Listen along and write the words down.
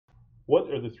What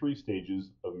are the three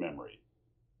stages of memory?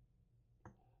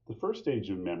 The first stage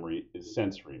of memory is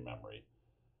sensory memory.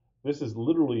 This is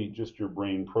literally just your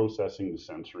brain processing the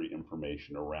sensory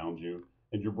information around you,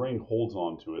 and your brain holds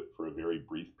on to it for a very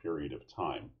brief period of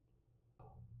time.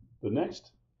 The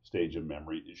next stage of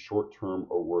memory is short-term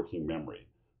or working memory.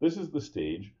 This is the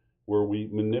stage where we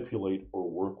manipulate or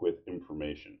work with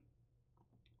information.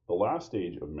 The last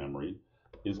stage of memory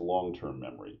is long-term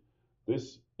memory.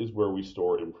 This is where we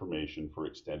store information for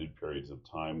extended periods of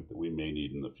time that we may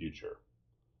need in the future.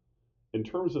 In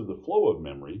terms of the flow of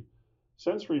memory,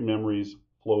 sensory memories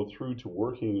flow through to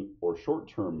working or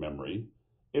short-term memory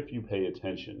if you pay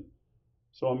attention.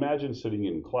 So imagine sitting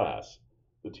in class.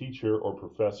 The teacher or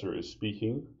professor is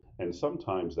speaking, and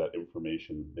sometimes that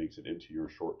information makes it into your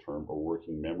short-term or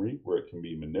working memory where it can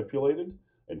be manipulated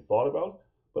and thought about,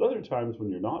 but other times when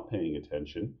you're not paying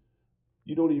attention,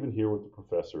 you don't even hear what the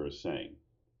professor is saying.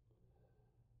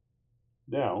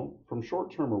 Now, from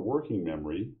short-term or working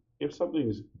memory, if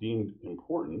something's deemed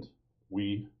important,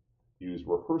 we use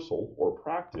rehearsal or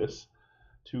practice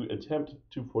to attempt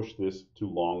to push this to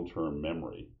long-term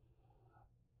memory.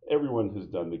 Everyone has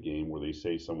done the game where they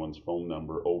say someone's phone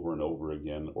number over and over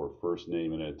again or first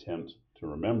name in an attempt to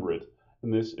remember it,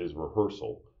 and this is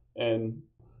rehearsal. And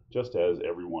just as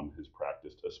everyone has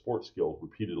practiced a sports skill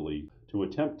repeatedly to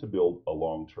attempt to build a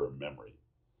long-term memory.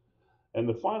 And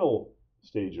the final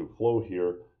stage of flow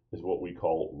here is what we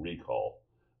call recall.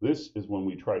 This is when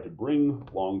we try to bring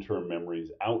long-term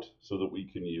memories out so that we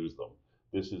can use them.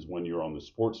 This is when you're on the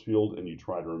sports field and you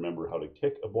try to remember how to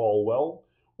kick a ball well,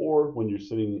 or when you're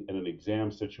sitting in an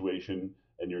exam situation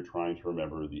and you're trying to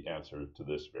remember the answer to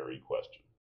this very question.